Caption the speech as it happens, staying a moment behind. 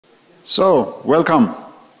So, welcome.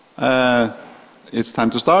 It's time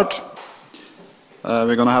to start.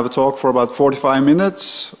 We're going to have a talk for about 45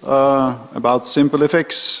 minutes about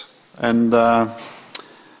SimpleFX, and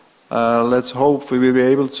let's hope we will be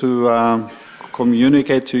able to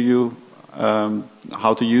communicate to you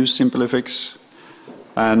how to use SimpleFX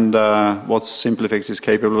and what SimpleFX is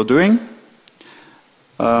capable of doing.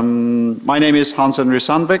 My name is Hans-Henry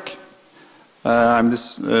Sandbeck. I'm the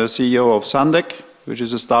CEO of Sandek, which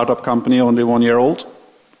is a startup company only 1 year old,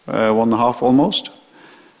 1.5 almost.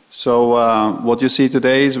 So what you see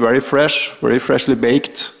today is very fresh, very freshly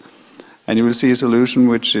baked, and you will see a solution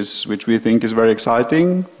which we think is very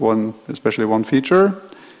exciting, especially one feature.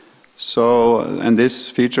 So, and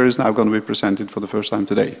this feature is now going to be presented for the first time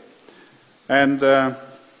today. And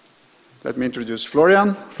let me introduce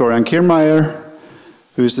Florian Kiermaier,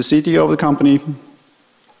 who is the CTO of the company,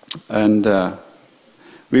 and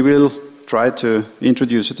we will try to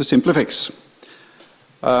introduce you to SimpleFX.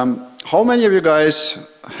 How many of you guys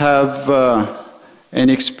have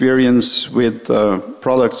any experience with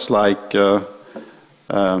products like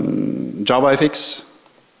JavaFX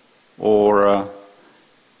or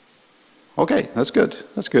okay, that's good,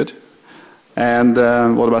 that's good. And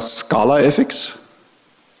what about ScalaFX?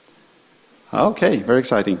 Okay, very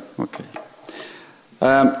exciting. Okay.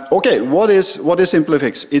 Okay, what is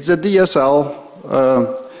SimpleFX? It's a DSL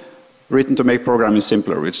written to make programming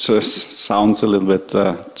simpler, which sounds a little bit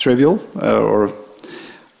trivial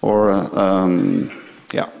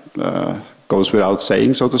goes without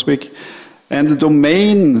saying, so to speak. And the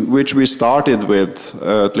domain which we started with,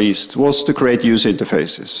 at least, was to create user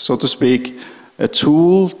interfaces, so to speak, a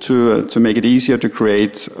tool to make it easier to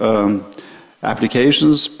create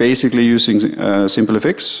applications, basically using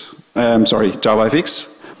JavaFX.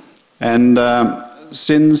 And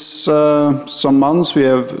since some months we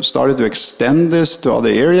have started to extend this to other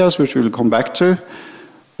areas, which we'll come back to.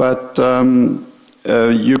 But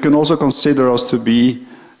you can also consider us to be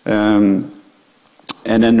an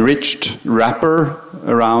enriched wrapper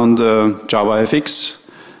around JavaFX,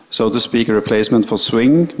 so to speak, a replacement for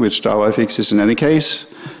Swing, which JavaFX is in any case.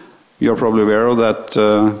 You're probably aware of that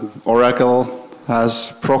Oracle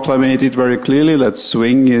has proclaimed it very clearly that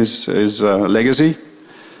Swing is legacy.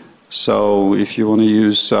 So if you want to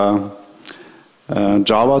use Java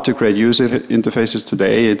to create user interfaces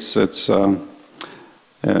today,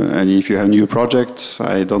 and if you have new projects,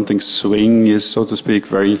 I don't think Swing is, so to speak,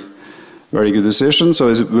 very good decision. So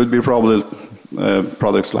it would be probably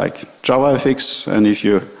products like JavaFX, and if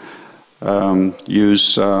you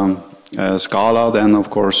use Scala, then of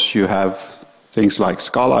course you have things like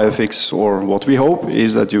ScalaFX, or what we hope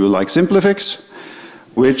is that you will like SimpleFX,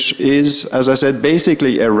 which is, as I said,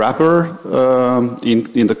 basically a wrapper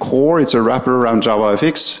in the core. It's a wrapper around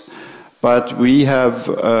JavaFX, but we have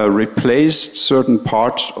replaced certain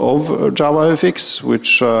parts of JavaFX,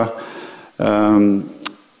 which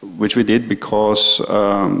we did because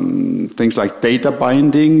things like data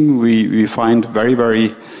binding we find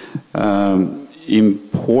very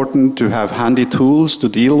important to have handy tools to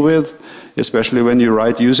deal with, especially when you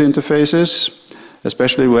write user interfaces,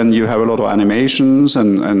 especially when you have a lot of animations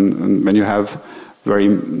and when you have very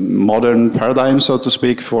modern paradigms, so to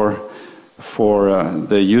speak, for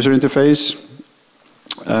the user interface.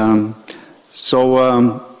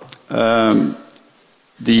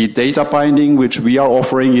 The data binding which we are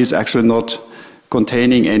offering is actually not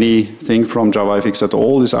containing anything from JavaFX at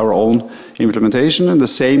all. It's our own implementation, and the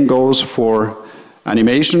same goes for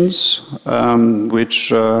animations,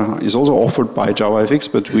 which is also offered by JavaFX,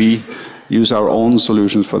 but we use our own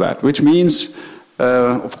solutions for that, which means,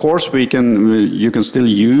 of course, you can still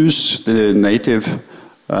use the native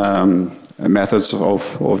methods of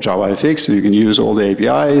JavaFX. You can use all the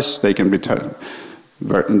APIs. They can be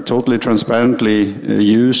totally transparently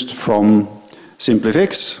used from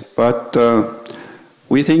SimpleFX, but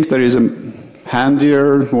we think there is a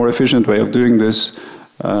handier, more efficient way of doing this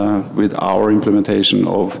with our implementation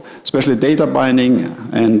of especially data binding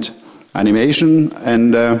and animation.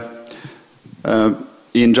 And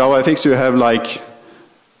in JavaFX you have like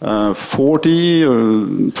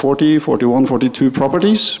 41, 42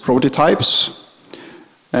 property types.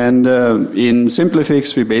 And in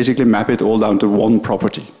SimpleFX we basically map it all down to one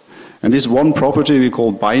property. And this one property we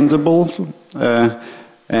call bindable.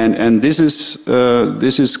 And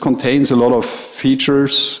this contains a lot of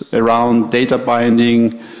features around data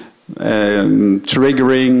binding,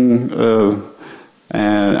 triggering,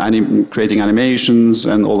 creating animations,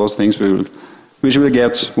 and all those things which we'll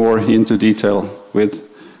get more into detail with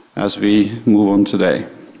as we move on today.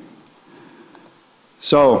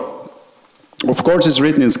 So, of course, it's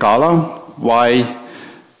written in Scala. Why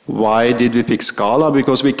Why did we pick Scala?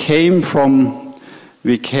 Because we came from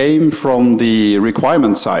the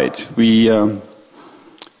requirement side.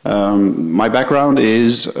 My background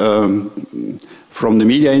is from the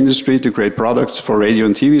media industry to create products for radio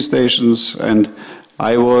and TV stations, and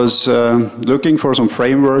I was looking for some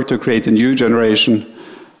framework to create a new generation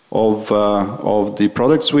of the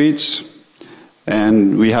product suites,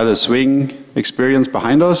 and we had a swing experience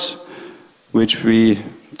behind us, which we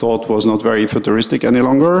thought was not very futuristic any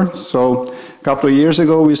longer. So a couple of years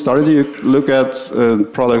ago, we started to look at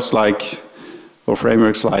products like, or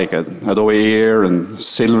frameworks like Adobe Air and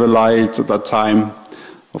Silverlight at that time,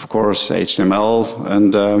 of course HTML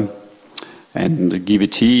and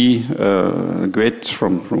GVT, Git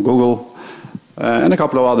from Google, and a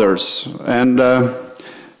couple of others. And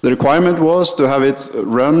the requirement was to have it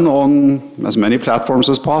run on as many platforms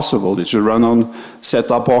as possible. It should run on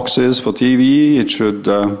set-top boxes for TV. It should,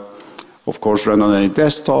 of course, run on any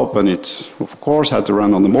desktop, and it, of course, had to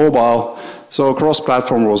run on the mobile. So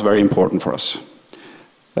cross-platform was very important for us.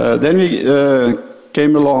 Then we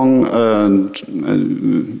came along and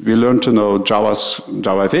we learned to know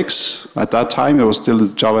JavaFX. At that time, it was still the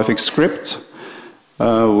JavaFX script,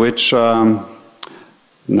 which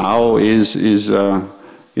now is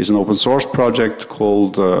an open source project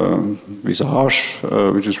called Visage,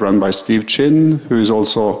 which is run by Steve Chin, who is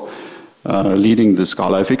also leading the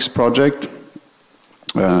ScalaFX project,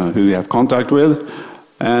 who we have contact with.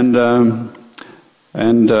 And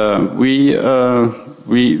we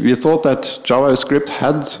thought that JavaScript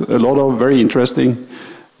had a lot of very interesting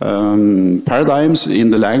paradigms in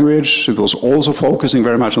the language. It was also focusing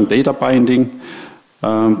very much on data binding,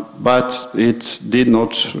 but it did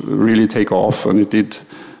not really take off, and it did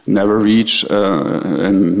never reach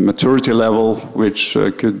a maturity level which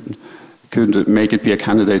could make it be a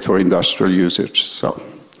candidate for industrial usage.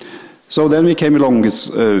 So then we came along with,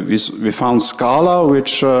 we found Scala,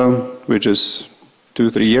 which is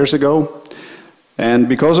 2-3 years ago. And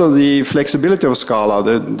because of the flexibility of Scala,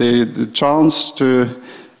 the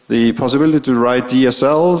possibility to write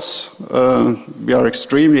DSLs, we are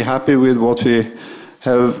extremely happy with what we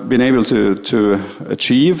have been able to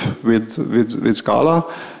achieve with Scala.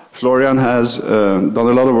 Florian has done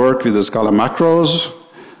a lot of work with the Scala Macros,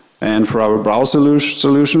 and for our browser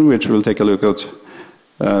solution, which we'll take a look at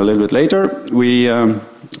a little bit later, we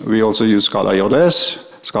also use Scala.js,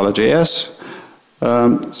 Scala.js.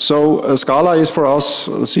 So Scala is for us,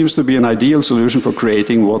 seems to be an ideal solution for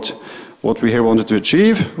creating what we here wanted to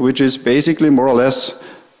achieve, which is basically more or less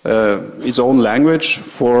its own language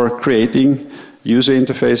for creating user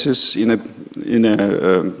interfaces in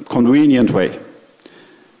a convenient way.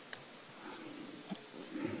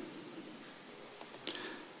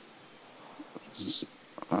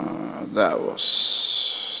 That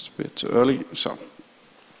was a bit early.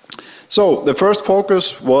 So the first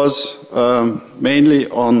focus was mainly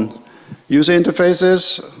on user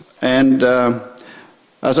interfaces, and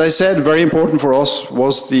as I said, very important for us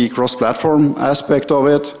was the cross-platform aspect of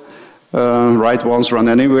it. Write once, run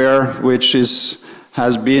anywhere, which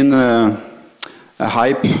has been a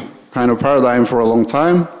hype kind of paradigm for a long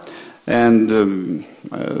time, and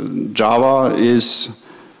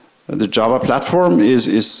the Java platform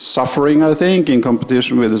is suffering, I think, in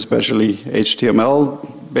competition with especially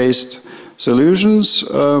HTML-based solutions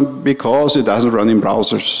because it doesn't run in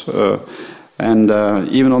browsers. And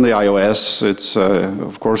even on the iOS, it's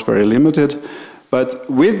of course very limited. But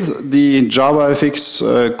with the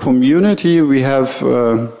JavaFX community, we have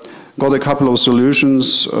got a couple of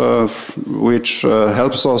solutions which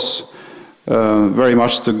helps us very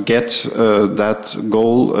much to get that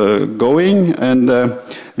goal going. And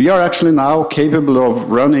we are actually now capable of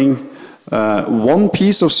running one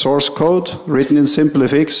piece of source code written in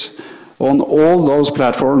SimpleFX on all those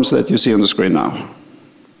platforms that you see on the screen now,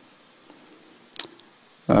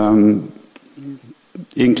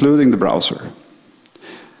 including the browser.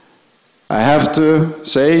 I have to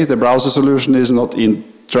say the browser solution is not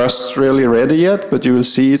industrially ready yet, but you will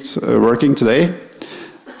see it working today.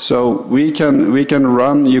 So we can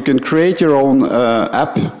run, you can create your own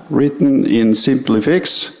app written in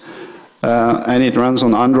SimpleFX, and it runs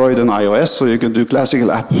on Android and iOS, so you can do classical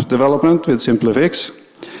app development with SimpleFX.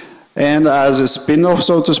 And as a spin-off,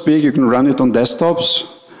 so to speak, you can run it on desktops,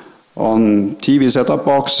 on TV set-top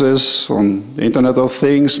boxes, on Internet of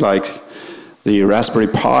Things like the Raspberry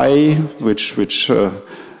Pi, which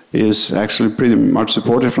is actually pretty much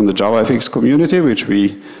supported from the JavaFX community, which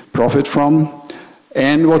we profit from.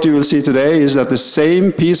 And what you will see today is that the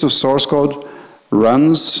same piece of source code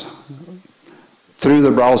runs through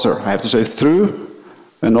the browser. I have to say through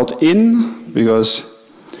and not in, because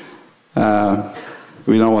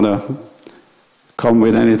we don't want to come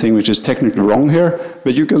with anything which is technically wrong here,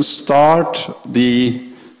 but you can start the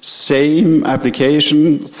same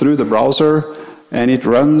application through the browser, and it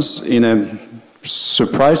runs in a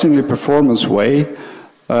surprisingly performance way,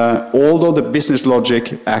 although the business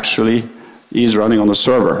logic actually is running on the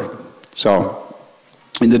server. So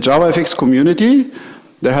in the JavaFX community,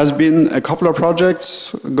 there has been a couple of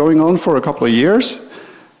projects going on for a couple of years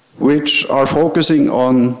which are focusing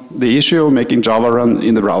on the issue of making Java run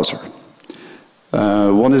in the browser.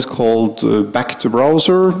 One is called Back to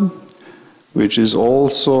Browser, which is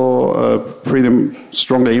also pretty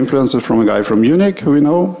strongly influenced from a guy from Munich who we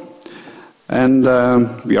know. And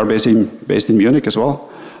we are based in Munich as well.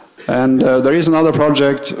 And there is another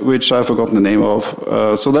project which I've forgotten the name of.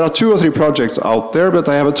 So there are 2 or 3 projects out there, but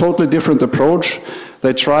they have a totally different approach.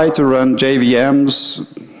 They try to run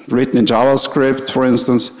JVMs written in JavaScript, for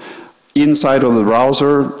instance, inside of the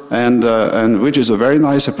browser, and which is a very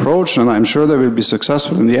nice approach, and I'm sure they will be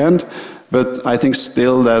successful in the end. But I think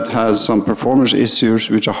still that has some performance issues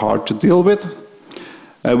which are hard to deal with.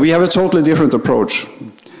 We have a totally different approach.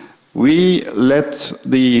 We let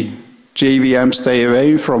the JVM stay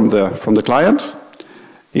away from the client.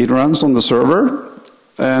 It runs on the server,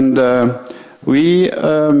 and we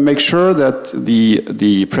make sure that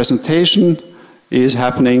the presentation is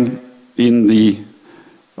happening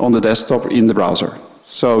on the desktop in the browser.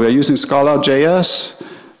 So we are using Scala.js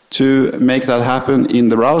to make that happen in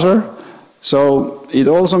the browser. So it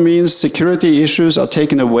also means security issues are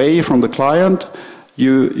taken away from the client.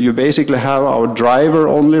 You basically have our driver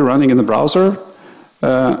only running in the browser,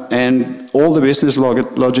 and all the business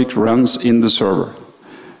logic runs in the server.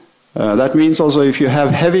 That means also if you have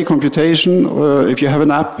heavy computation, if you have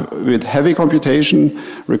an app with heavy computation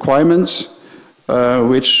requirements,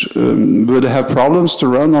 which would have problems to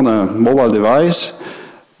run on a mobile device,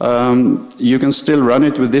 you can still run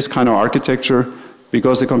it with this kind of architecture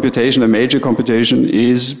because the computation, the major computation,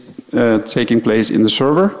 is taking place in the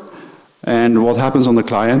server. And what happens on the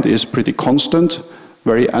client is pretty constant,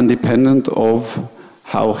 very independent of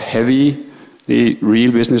how heavy the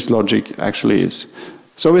real business logic actually is.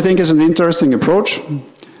 So we think it's an interesting approach.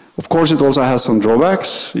 Of course, it also has some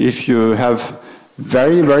drawbacks. If you have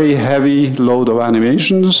very, very heavy load of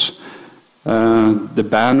animations, the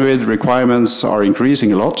bandwidth requirements are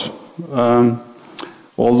increasing a lot.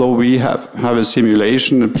 Although we have a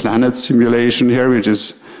simulation, a planet simulation here, which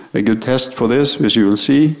is a good test for this, which you will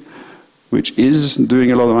see, which is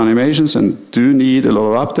doing a lot of animations and do need a lot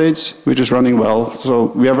of updates, which is running well. So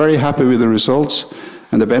we are very happy with the results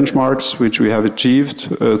and the benchmarks which we have achieved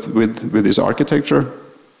with this architecture.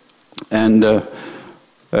 And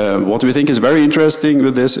what we think is very interesting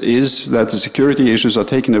with this is that the security issues are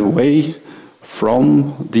taken away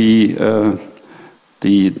from the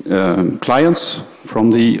clients,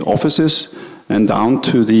 from the offices, and down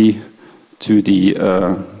to the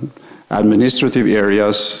administrative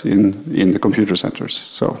areas in the computer centers.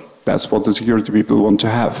 So that's what the security people want to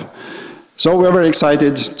have. So we're very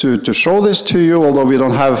excited to show this to you, although we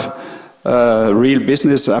don't have real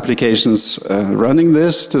business applications running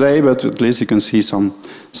this today, but at least you can see some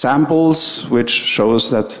samples which shows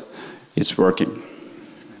that it's working.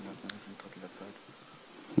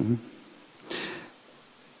 Mm-hmm.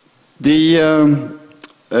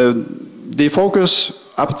 The focus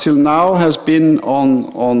up till now has been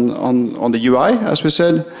on the UI, as we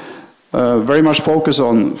said, very much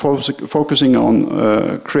focusing on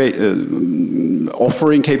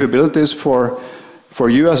offering capabilities for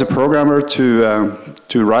you as a programmer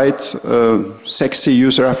to write sexy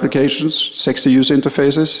user applications, sexy user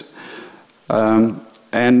interfaces,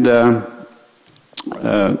 and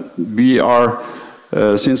we are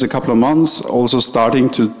since a couple of months also starting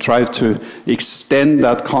to try to extend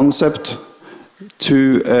that concept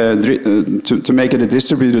to make it a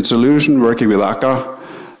distributed solution working with akka,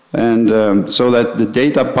 and so that the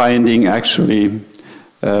data binding actually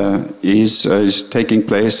is taking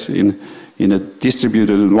place in a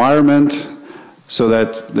distributed environment, so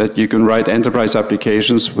that you can write enterprise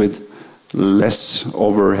applications with less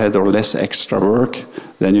overhead or less extra work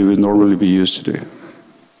than you would normally be used to do.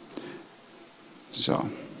 So,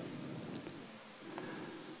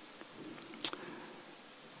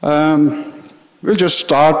 we'll just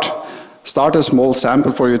start a small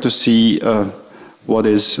sample for you to see what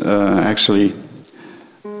is actually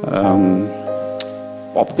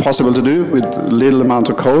possible to do with little amount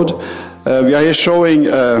of code. We are here showing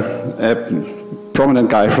a prominent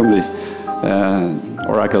guy from the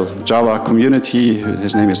Oracle Java community.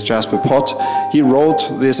 His name is Jasper Pott. He wrote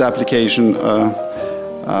this application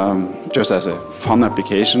just as a fun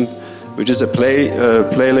application, which is a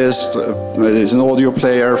playlist. It is an audio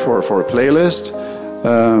player for a playlist,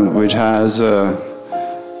 which has the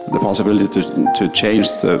possibility to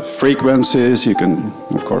change the frequencies. You can,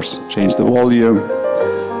 of course, change the volume,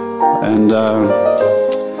 and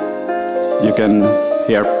you can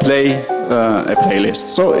here play a playlist.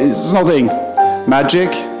 So it's nothing magic,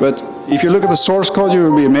 but if you look at the source code, you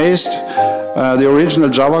will be amazed. The original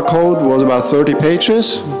Java code was about 30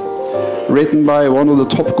 pages, written by one of the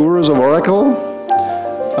top gurus of Oracle.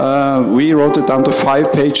 We wrote it down to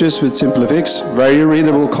 5 pages with SimpleFX. Very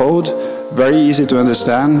readable code, very easy to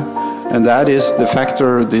understand, and that is the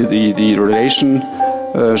factor, the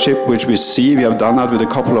relationship which we see. We have done that with a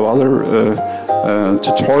couple of other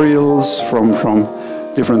tutorials from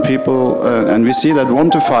different people, and we see that 1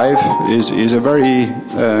 to 5 is a very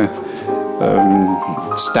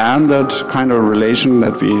standard kind of relation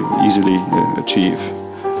that we easily achieve.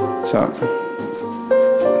 So,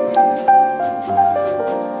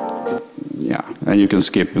 yeah, and you can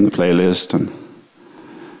skip in the playlist and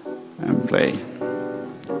play.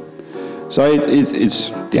 So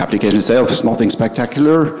it's the application itself is nothing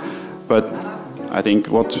spectacular, but I think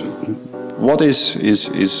what is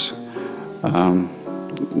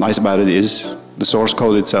nice about it is the source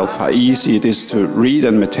code itself, how easy it is to read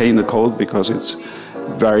and maintain the code, because it's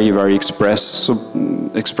very, very expressive,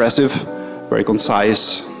 very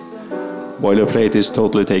concise. Boilerplate is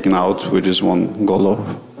totally taken out, which is one goal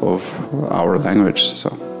of our language. So,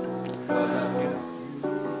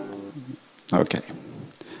 okay.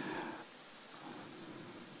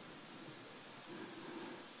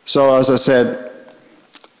 So as I said,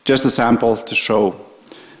 just a sample to show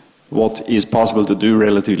what is possible to do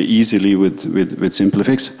relatively easily with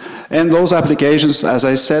SimpleFX. And those applications, as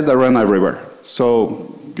I said, are run everywhere. So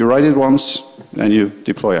you write it once and you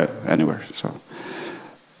deploy it anywhere. So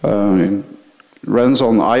it runs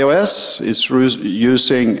on iOS. It's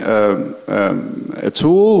using a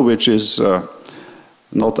tool which is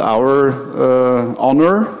not our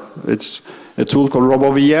honor. It's a tool called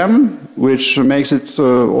RoboVM, which makes it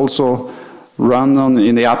also run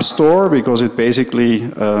in the App Store, because it basically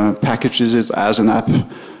packages it as an app,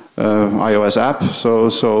 iOS app.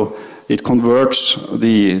 So it converts all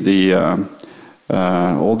the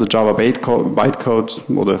Java bytecode,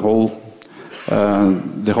 or the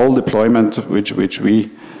whole deployment which we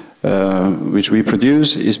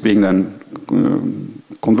produce is being then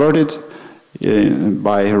converted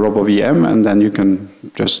by RoboVM, and then you can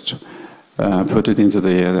just put it into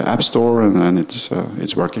the App Store, and then it's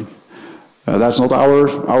working. That's not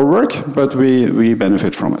our work, but we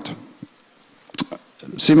benefit from it.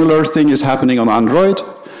 Similar thing is happening on Android.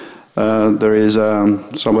 There is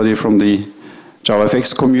somebody from the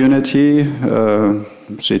JavaFX community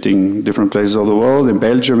sitting in different places of the world, in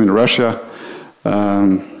Belgium, in Russia,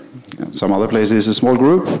 some other places, a small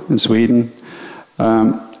group in Sweden.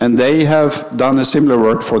 And they have done a similar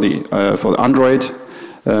work for Android,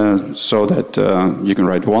 so that you can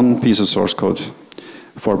write one piece of source code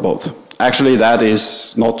for both. Actually, that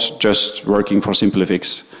is not just working for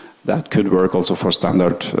SimpleFX. That could work also for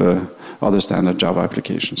other standard Java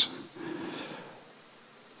applications.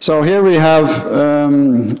 So here we have,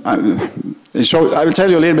 I will tell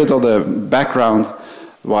you a little bit of the background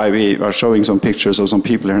why we are showing some pictures of some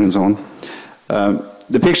people here and so on.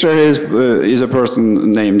 The picture is a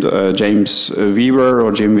person named James Weaver,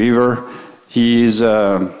 or Jim Weaver. He's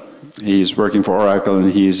working for Oracle,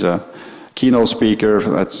 and he's a keynote speaker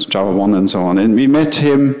at Java 1 and so on. And we met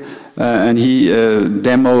him, and he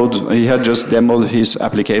had just demoed his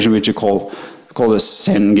application, which he called a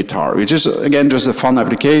Zen guitar, which is, again, just a fun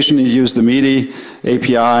application. You use the MIDI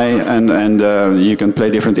API, and you can play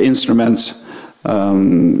different instruments.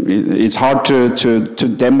 It's hard to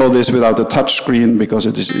demo this without a touch screen, because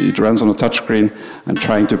it runs on a touch screen. I'm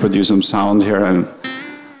trying to produce some sound here, and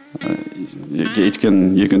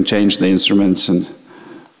you can change the instruments, and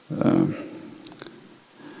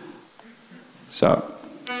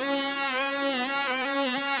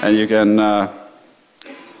and you can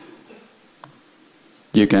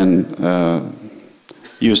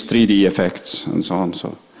use 3D effects and so on.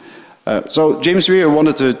 So James Weir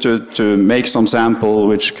wanted to make some sample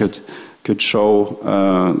which could show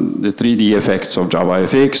the 3D effects of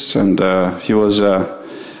JavaFX, and he was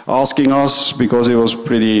asking us, because he was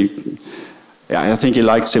pretty, I think he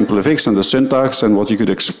liked SimpleFX and the syntax and what you could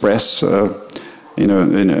express in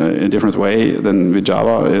a different way than with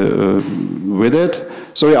Java with it.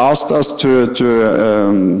 So he asked us to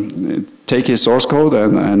take his source code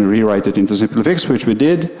and rewrite it into SimpleFX, which we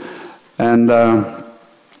did, and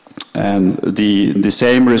the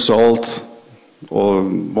same result, or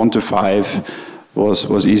 1 to 5,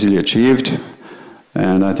 was easily achieved.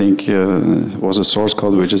 And I think it was a source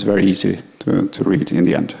code which is very easy to read in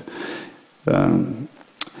the end.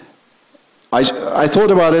 I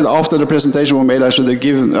thought about it after the presentation was made. I should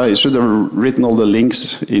have written all the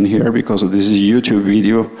links in here, because this is a YouTube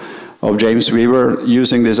video of James Weaver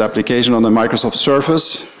using this application on the Microsoft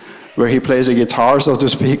Surface, where he plays a guitar, so to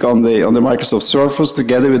speak, on the Microsoft Surface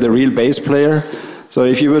together with a real bass player. So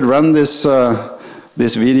if you would run this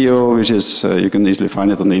this video, which is you can easily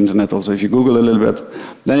find it on the internet also if you Google a little bit,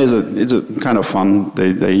 then it's a kind of fun.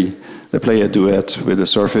 They play a duet with the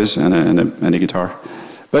Surface and a guitar.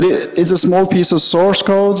 But it's a small piece of source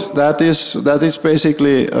code that is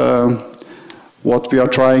basically what we are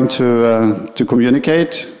trying to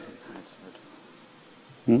communicate.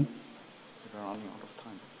 Hmm? We're running out of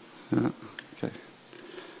time. Yeah. Okay.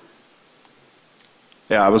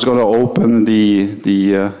 Yeah, I was going to open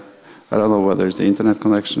the I don't know whether it's the internet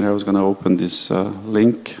connection here. I was going to open this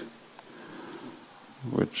link,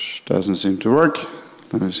 which doesn't seem to work.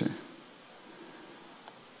 Let me see.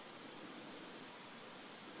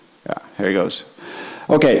 Yeah, here it goes.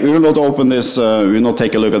 Okay, we will not open this, we will not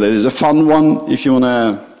take a look at it. It's a fun one. If you want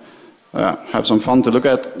to have some fun to look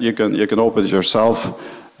at, you can open it yourself.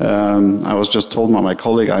 I was just told by my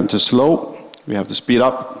colleague I'm too slow. We have to speed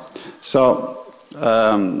up. So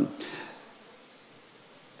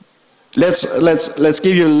let's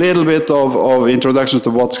give you a little bit of introduction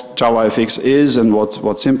to what JavaFX is and what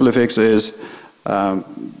SimpleFX is.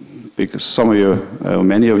 Because some of you,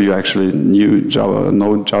 many of you actually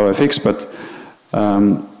know JavaFX, but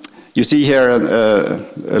you see here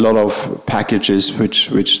a lot of packages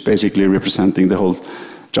which basically representing the whole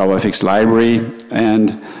JavaFX library,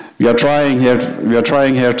 and we are trying here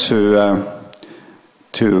to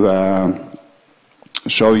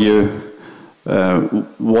show you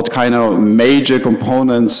what kind of major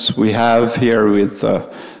components we have here with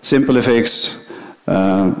SimpleFX.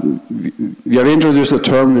 We have introduced a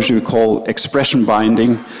term which we call expression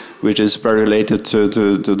binding, which is very related to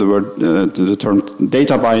the term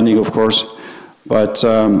data binding, of course, but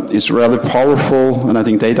it's rather powerful, and I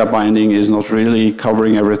think data binding is not really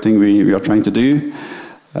covering everything we are trying to do.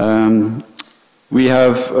 We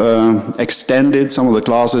have extended some of the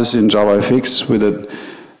classes in JavaFX with a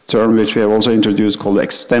term which we have also introduced called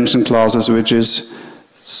extension classes, which is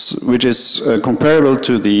comparable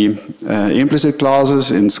to the implicit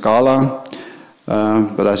classes in Scala.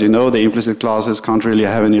 But as you know, the implicit classes can't really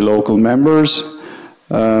have any local members.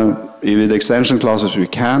 With extension classes we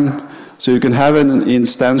can. So you can have an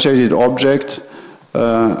instantiated object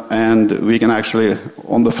and we can actually,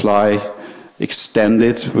 on the fly, extend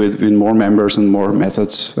it with more members and more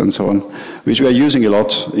methods and so on, which we are using a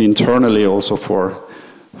lot internally also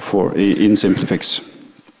in SimpleFX.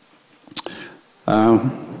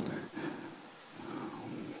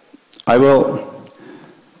 I will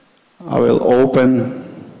open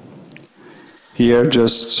here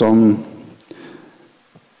just some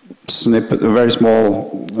very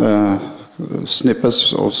small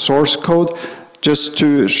snippets of source code, just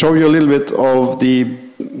to show you a little bit of the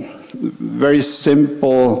very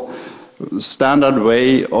simple standard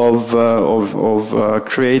way of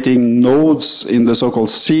creating nodes in the so-called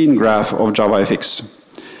scene graph of JavaFX.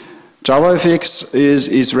 JavaFX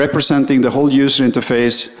is representing the whole user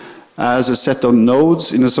interface as a set of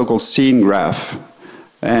nodes in the so-called scene graph.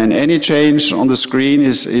 And any change on the screen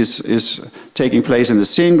is taking place in the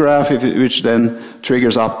scene graph, which then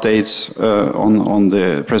triggers updates on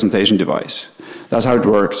the presentation device. That's how it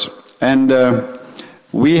works. And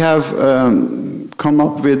we have come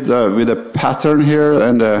up with a pattern here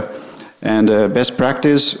and a best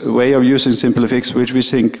practice way of using SimpleFX, which we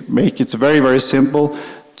think make it very, very simple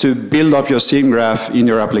to build up your scene graph in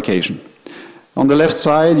your application. On the left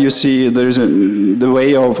side, you see there is the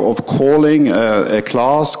way of calling a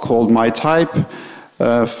class called myType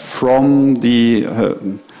from the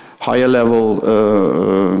higher level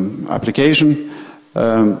application,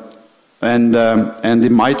 and the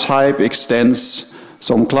myType extends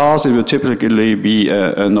some class. It will typically be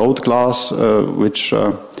a node class, which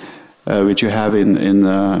you have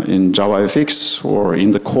in JavaFX or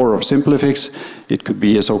in the core of SimpleFX. It could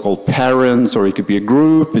be a so-called parent, or it could be a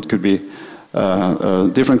group. It could be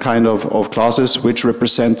different kind of classes which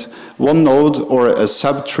represent one node or a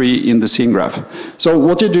subtree in the scene graph. So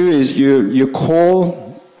what you do is you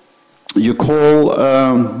call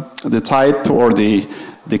the type or the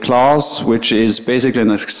class, which is basically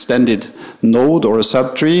an extended node or a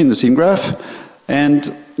subtree in the scene graph,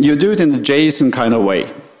 and you do it in a JSON kind of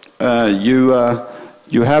way. You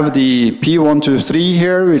have the P123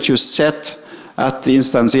 here, which you set at the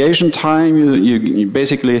instantiation time, you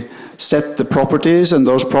basically set the properties, and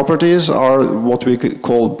those properties are what we could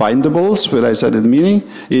call bindables, what I said in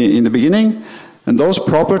the beginning. And those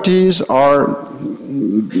properties are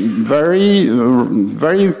very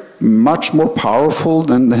much more powerful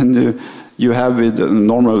than you have with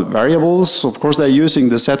normal variables. Of course, they're using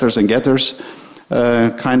the setters and getters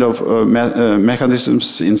kind of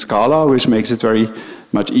mechanisms in Scala, which makes it very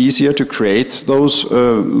much easier to create those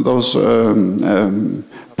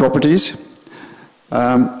properties.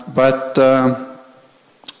 But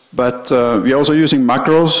we're also using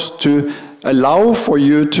macros to allow for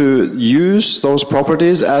you to use those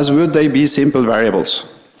properties as would they be simple variables.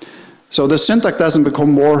 So the syntax doesn't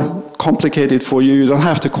become more complicated for you. You don't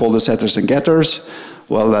have to call the setters and getters.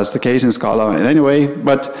 Well, that's the case in Scala anyway,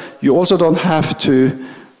 but you also don't have to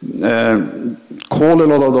call a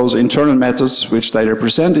lot of those internal methods which they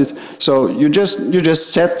represented. So you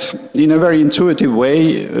just set in a very intuitive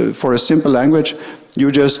way for a simple language. You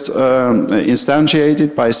just instantiate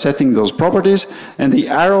it by setting those properties, and the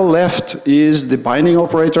arrow left is the binding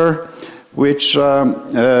operator, which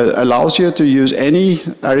allows you to use any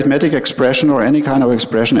arithmetic expression or any kind of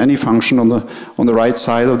expression, any function on the right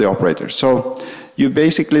side of the operator. So you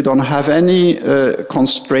basically don't have any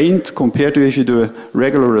constraint compared to if you do a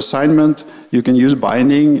regular assignment. You can use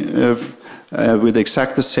binding with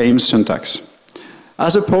exact the same syntax,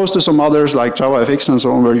 as opposed to some others like JavaFX and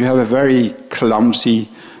so on, where you have a very clumsy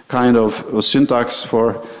kind of syntax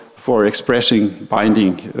for expressing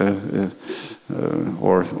binding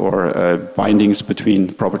or bindings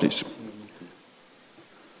between properties.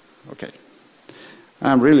 Okay.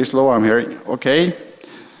 I'm really slow, I'm hearing. Okay.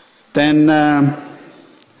 Then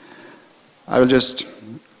I'll just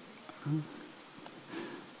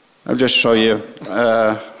show you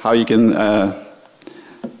how you can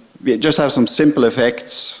we just have some simple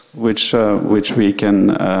effects which we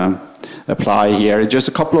can apply here. Just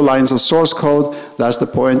a couple of lines of source code. That's the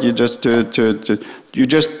point. You just you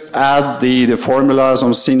just add the formula,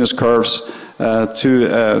 some sinus curves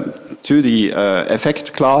to the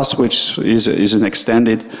effect class, which is an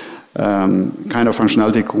extended kind of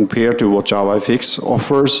functionality compared to what JavaFX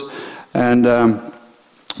offers, and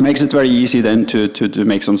makes it very easy then to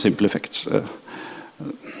make some simple effects.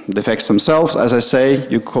 The effects themselves, as I say,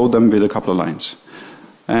 you code them with a couple of lines.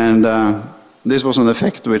 And this was an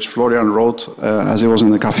effect which Florian wrote as he was in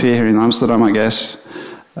the cafe here in Amsterdam, I guess.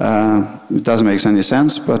 It doesn't make any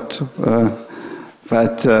sense, but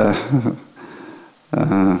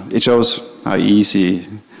it shows how easy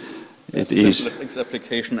it is. SimpleFX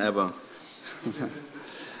application ever.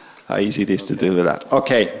 How easy it is to deal with that.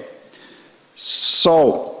 Okay.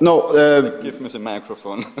 So, no. Give me the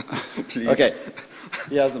microphone, please. Okay.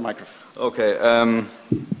 He has the microphone. Okay.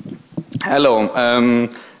 Hello.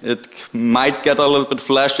 It might get a little bit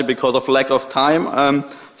flashy because of lack of time.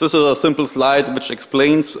 This is a simple slide which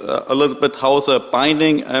explains a little bit how the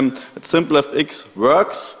binding at SimpleFX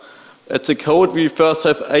works. At the code, we first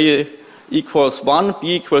have A equals 1,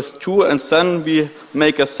 B equals 2, and then we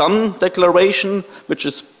make a sum declaration which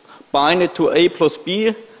is binded to A plus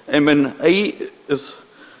B. And when A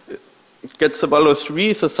gets the value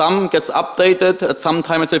 3, the sum gets updated at some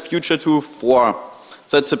time in the future to 4.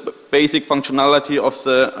 That's the basic functionality of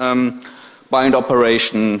the bind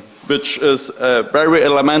operation, which is very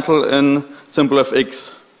elemental in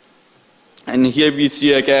SimpleFX. And here we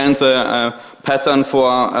see again the pattern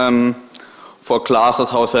for classes,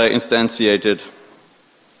 how they're instantiated.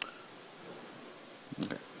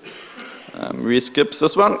 Okay. We skip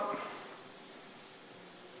this one.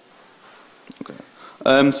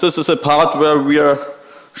 This is a part where we are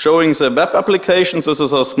showing the web application. This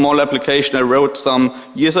is a small application I wrote some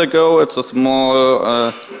years ago. It's a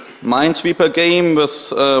small Minesweeper game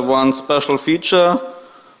with one special feature.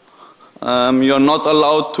 You're not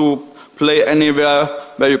allowed to play anywhere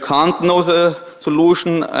where you can't know the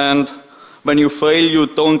solution, and when you fail you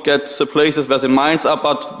don't get the places where the mines are,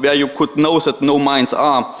 but where you could know that no mines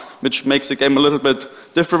are, which makes the game a little bit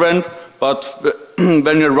different. But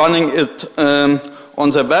when you're running it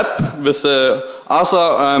on the web with the other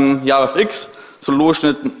JavaFX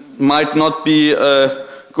solution, it might not be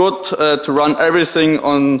good to run everything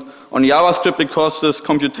on JavaScript, because this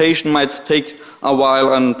computation might take a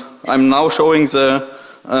while. And I'm now showing the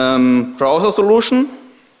browser solution,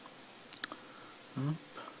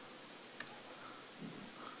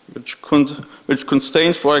 which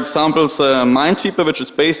contains, for example, the Minesweeper, which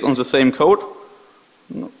is based on the same code.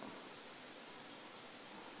 No.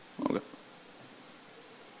 Okay.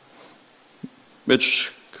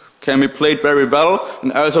 Which can be played very well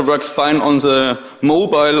and also works fine on the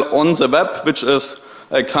mobile on the web, which is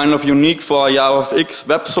kind of unique for JavaFX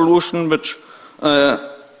web solution, which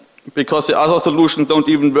because the other solutions don't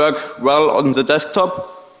even work well on the desktop.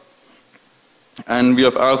 And we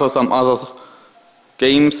have also some other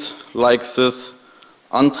games like this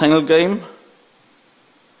Untangle game,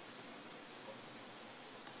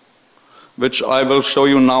 which I will show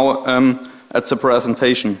you now at the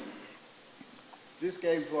presentation. These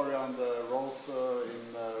games were on the road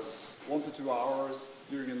in 1 to 2 hours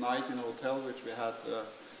during a night in a hotel, which we had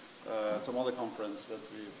some other conference that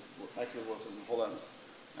we actually was in Holland.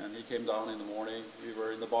 And he came down in the morning. We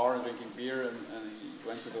were in the bar and drinking beer, and he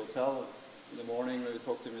went to the hotel in the morning. When we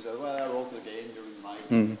talked to him, he said, "Well, I wrote the game during the night.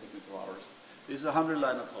 It took me 2 hours." This is 100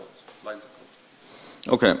 lines of code.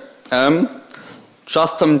 Okay.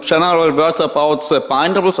 Just some general words about the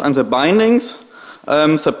bindables and the bindings.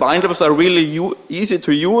 The bindables are really easy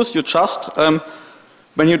to use. You just,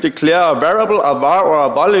 when you declare a variable, a var or a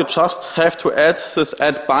val, you just have to add this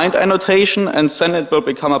add bind annotation, and then it will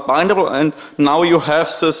become a bindable. And now you have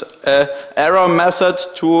this error method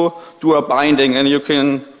to do a binding, and you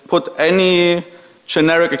can put any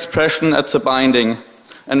generic expression at the binding.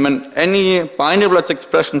 And when any bindable at the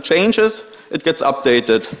expression changes, it gets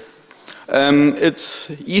updated.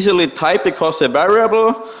 It's easily typed because the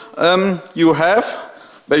variable you have,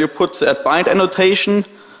 where you put the add bind annotation,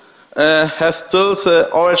 has still the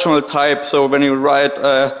original type. So when you write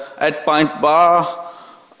add bind var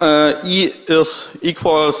e is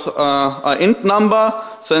equals an int number,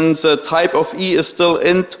 then the type of e is still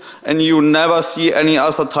int, and you never see any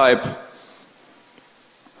other type.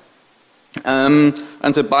 And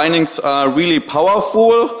the bindings are really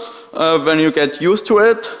powerful when you get used to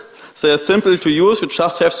it. They are simple to use. You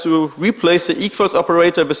just have to replace the equals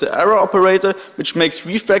operator with the arrow operator, which makes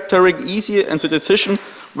refactoring easy, and the decision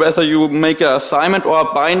whether you make an assignment or a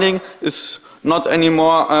binding is not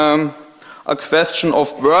anymore a question of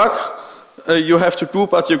work you have to do,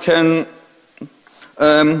 but you can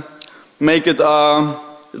make it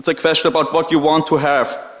it's a question about what you want to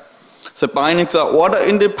have. The bindings are order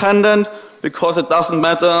independent because it doesn't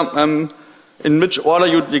matter in which order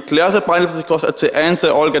you declare the bindings, because at the end they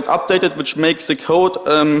all get updated, which makes the code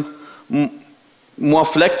more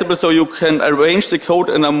flexible, so you can arrange the code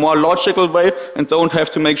in a more logical way and don't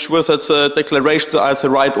have to make sure that the declarations are in the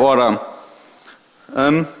right order.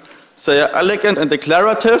 They are elegant and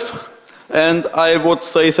declarative, and I would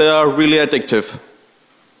say they are really addictive.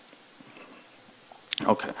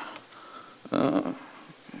 Okay.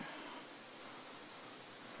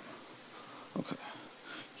 Okay.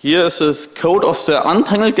 Here is the code of the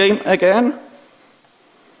Untangle game again.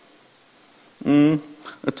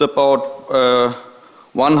 It's about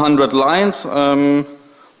 100 lines.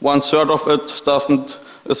 1/3 of it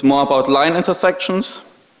is more about line intersections.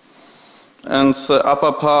 And the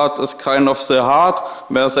upper part is kind of the heart,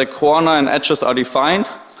 where the corner and edges are defined.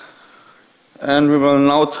 And we will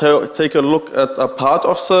now take a look at a part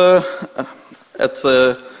of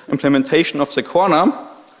the implementation of the corner.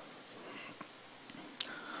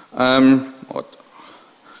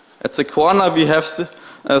 At the corner we have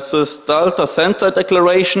this delta center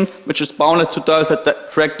declaration, which is bounded to delta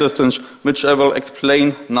track distance, which I will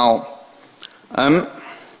explain now.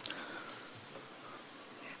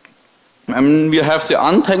 We have the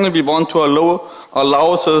untangle. We want to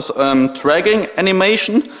allow this dragging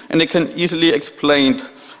animation, and it can easily explain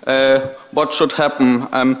what should happen.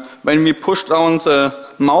 When we push down the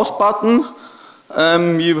mouse button,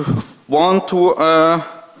 we want to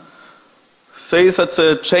say that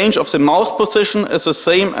the change of the mouse position is the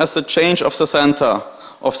same as the change of the center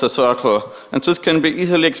of the circle. And this can be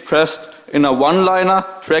easily expressed in a one-liner.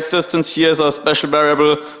 Track distance here is a special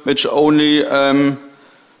variable which only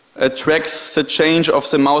tracks the change of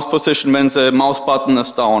the mouse position when the mouse button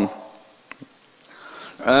is down.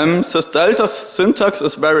 This delta syntax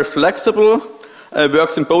is very flexible,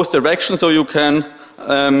 works in both directions, so you can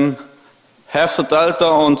have the delta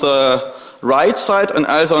on the right side and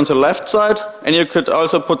also on the left side, and you could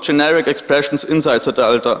also put generic expressions inside the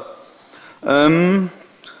delta.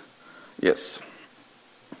 Yes.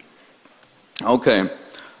 Okay.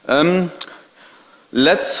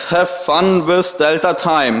 Let's have fun with delta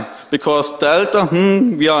time, because delta,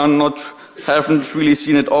 we haven't really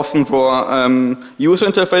seen it often for user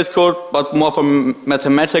interface code, but more for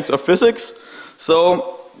mathematics or physics.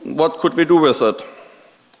 So what could we do with it?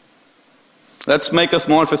 Let's make a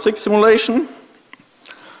small physics simulation.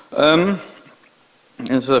 The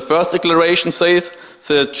first declaration says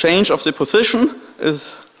the change of the position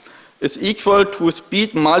is equal to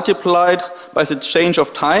speed multiplied by the change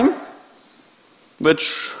of time,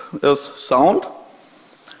 which is sound.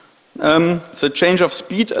 the change of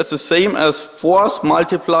speed is the same as force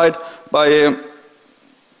multiplied by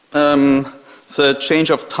the change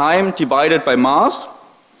of time divided by mass.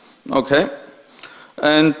 Okay.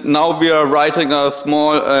 And now we are writing a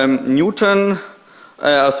small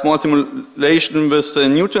a small simulation with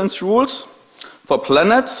Newton's rules for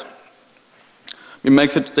planets. We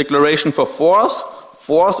make the declaration for force.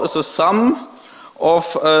 Force is the sum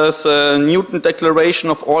of the Newton declaration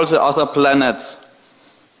of all the other planets.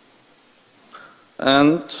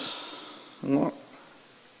 And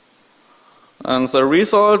the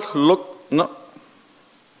result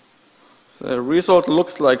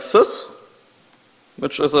looks like this,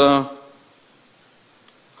 which is a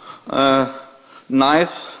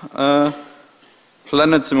nice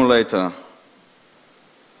planet simulator.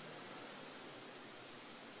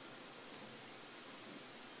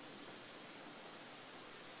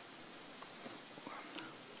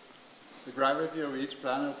 The gravity of each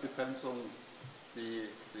planet depends on the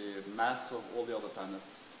mass of all the other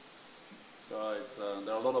planets. So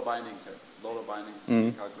there are a lot of bindings here. A lot of bindings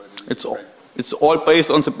being calculated. It's all based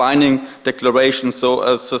on the binding declaration.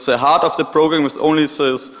 So the heart of the program is only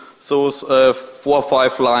those 4 or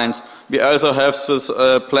 5 lines. We also have this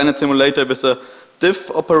planet simulator with a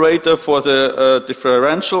diff operator for the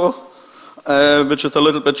differential, which is a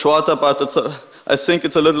little bit shorter, but I think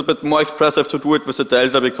it's a little bit more expressive to do it with the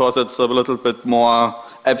delta because it's a little bit more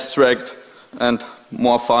abstract and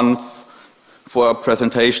more fun for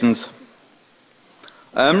presentations.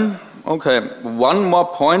 Okay, one more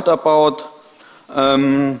point about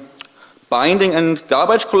binding and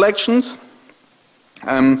garbage collections.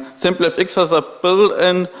 SimpleFX has a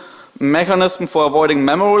built-in mechanism for avoiding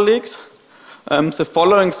memory leaks. The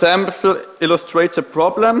following sample illustrates the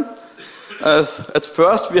problem. At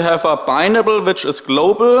first we have a bindable which is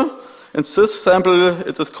global. In this sample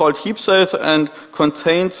it is called heap size and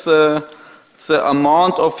contains the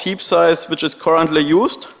amount of heap size which is currently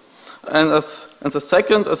used. And the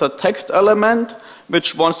second is a text element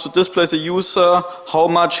which wants to display the user how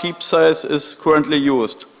much heap size is currently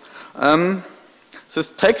used. This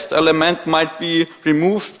text element might be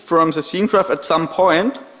removed from the scene graph at some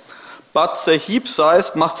point, but the heap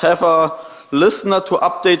size must have a listener to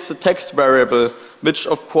update the text variable, which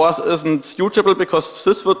of course isn't suitable because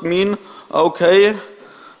this would mean, okay,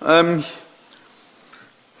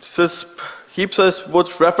 this heap size would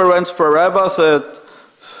reference forever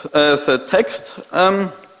the text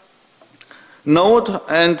node,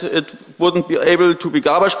 and it wouldn't be able to be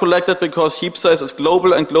garbage collected because heap size is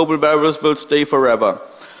global and global variables will stay forever.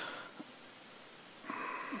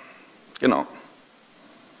 Genau.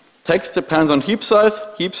 Text depends on heap size.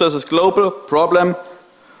 Heap size is global. Problem.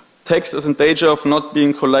 Text is in danger of not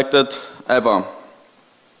being collected ever.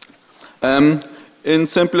 In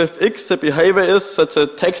SimpleFX, the behavior is that the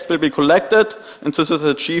text will be collected, and this is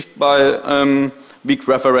achieved by weak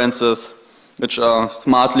references, which are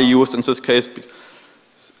smartly used in this case.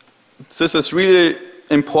 This is really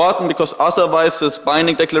important because otherwise this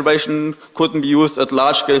binding declaration couldn't be used at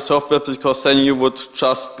large-scale software because then you would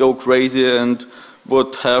just go crazy and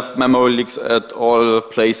would have memory leaks at all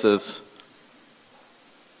places.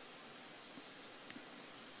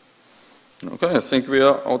 Okay, I think we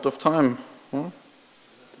are out of time. Huh?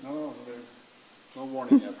 No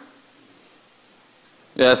warning yet.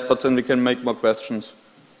 Yes, but then we can make more questions.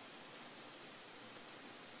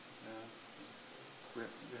 We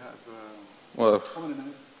have well, how many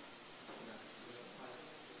minutes?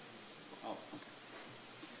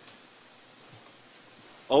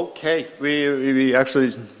 Oh, okay. We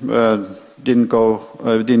actually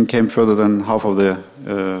didn't came further than half of the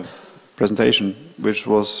presentation, which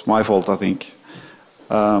was my fault, I think.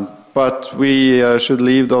 But we should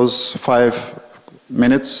leave those 5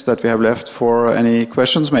 minutes that we have left for any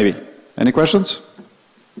questions, maybe. Any questions?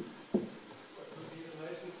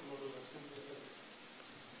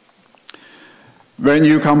 Very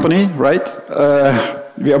new company, right?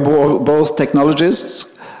 We are both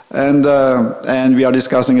technologists, and we are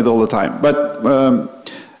discussing it all the time. But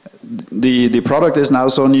the product is now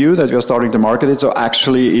so new that we are starting to market it. So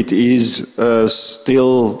actually, it is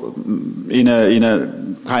still in a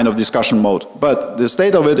kind of discussion mode. But the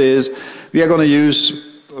state of it is, we are going to use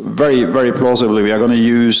very, very plausibly. We are going to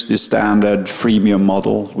use the standard freemium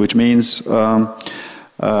model, which means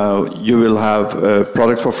you will have a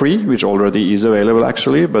product for free, which already is available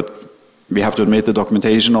actually, but we have to admit the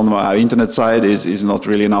documentation on our internet side is not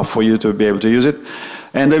really enough for you to be able to use it.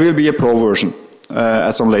 And there will be a pro version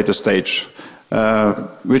at some later stage,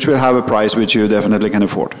 which will have a price which you definitely can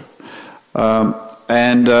afford.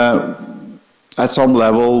 And at some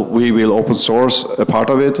level, we will open source a part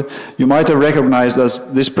of it. You might have recognized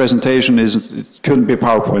that this presentation it couldn't be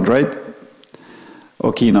PowerPoint, right?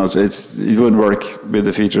 Or Keynote. It wouldn't work with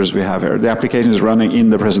the features we have here. The application is running in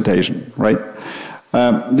the presentation, right?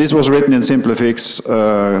 This was written in SimpleFX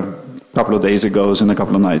a couple of days ago, in a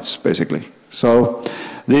couple of nights, basically. So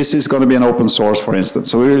this is going to be an open source, for instance.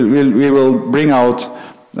 So we will bring out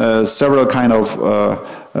several kind of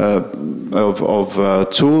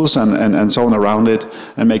tools and so on around it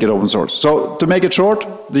and make it open source. So to make it short,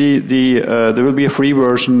 there will be a free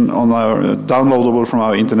version on our downloadable from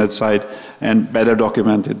our internet site and better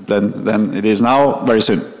documented than it is now very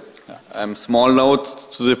soon. Small notes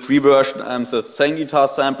to the free version, the Sang guitar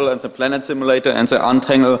sample and the planet simulator and the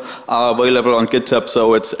untangle are available on GitHub,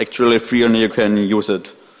 so it's actually free and you can use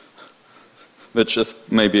it, which is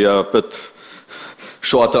maybe a bit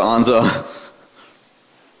shorter answer.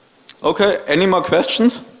 Okay, any more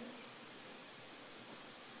questions? Maybe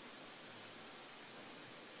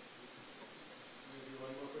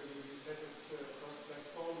one more question. You said it's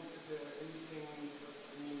cross-platform. Is there anything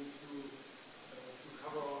you mean to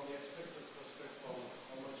cover all the aspects of cross-platform?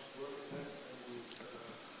 How much work is that?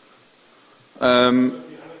 And will it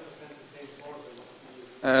be 100% the same source? It must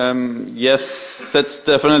be. Yes, that's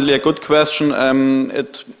definitely a good question.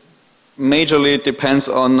 It majorly depends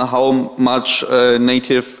on how much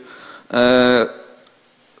native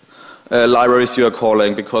libraries you are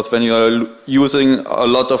calling, because when you are using a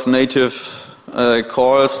lot of native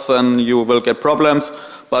calls, then you will get problems.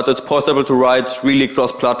 But it's possible to write really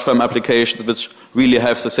cross-platform applications which really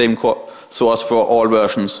have the same source for all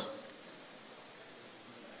versions.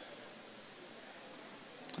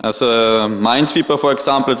 As a Minesweeper, for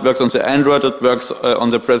example, it works on the Android, it works on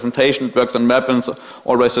the presentation, it works on web, and it's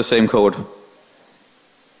always the same code.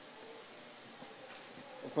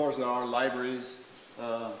 Of course, there are libraries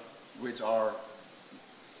which are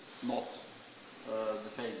not the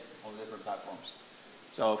same on different platforms.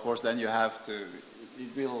 So, of course, then you have to, you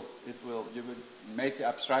will make the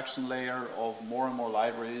abstraction layer of more and more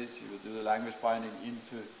libraries. You will do the language binding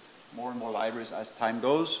into more and more libraries as time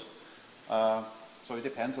goes. So it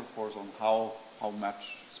depends, of course, on how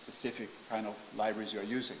much specific kind of libraries you are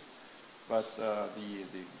using. But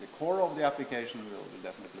the core of the application will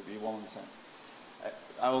definitely be one and the same.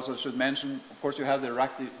 I also should mention, of course, you have the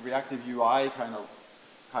reactive UI kind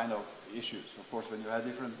of issues. Of course, when you have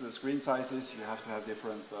different screen sizes, you have to have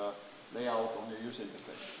different layout on your user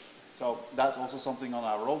interface. So that's also something on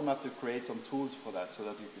our roadmap to create some tools for that, so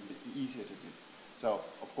that it can be easier to do. So,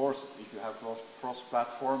 of course, if you have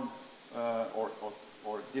cross-platform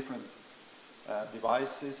or different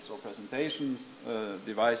devices or presentations,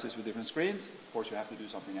 devices with different screens, of course you have to do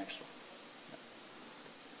something extra.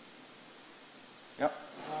 Yeah.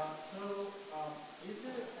 Is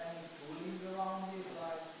there any tooling around it?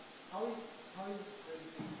 Like, how is the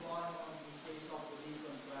deployment in case of the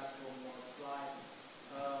different platform works? Like,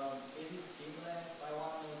 is it seamless? I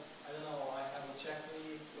don't know, I have a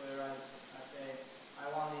checklist where I say, I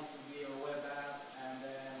want this to be a web app, and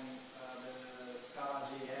then the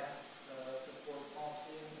Scala.js support pops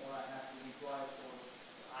in, or I have to deploy it for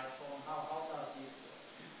iPhone. How does this work?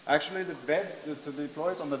 Actually, the web, to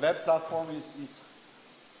deploy it on the web platform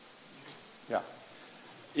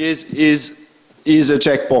is a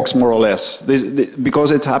checkbox, more or less,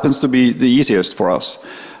 because it happens to be the easiest for us.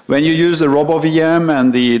 When you use the RoboVM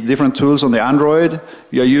and the different tools on the Android,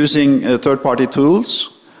 we are using third-party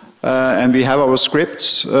tools, and we have our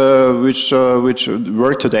scripts which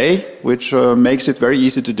work today, which makes it very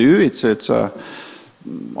easy to do. It's on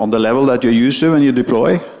the level that you're used to when you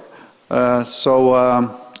deploy. So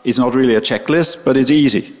it's not really a checklist, but it's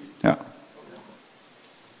easy. Yeah.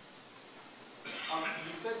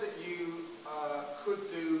 You said that you could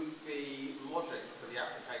do the logic for the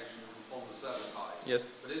application on the server side. Yes.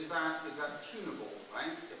 But is that tunable,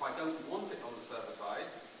 right? If I don't want it on the server side,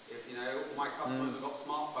 if my customers have got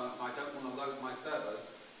smartphones and I don't want to load my servers,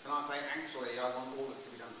 can I say actually I want all this to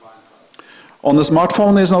be done client side? On the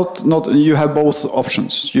smartphone, is not. You have both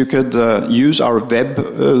options. You could use our web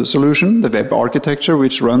solution, the web architecture,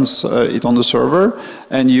 which runs it on the server,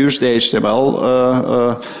 and use the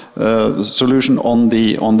HTML solution on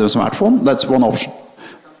the smartphone. That's one option.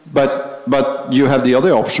 But you have the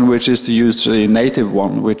other option, which is to use the native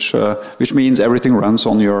one, which means everything runs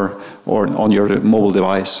on your mobile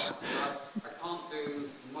device. I can't do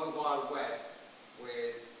mobile web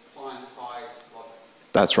with client-side logic.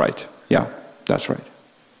 That's right. Yeah, that's right.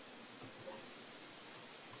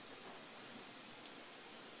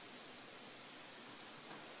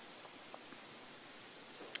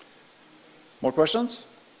 More questions?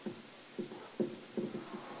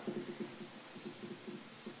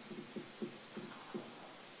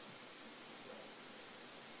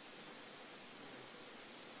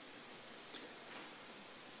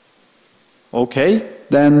 Okay,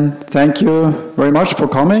 then thank you very much for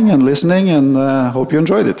coming and listening, and hope you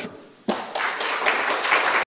enjoyed it.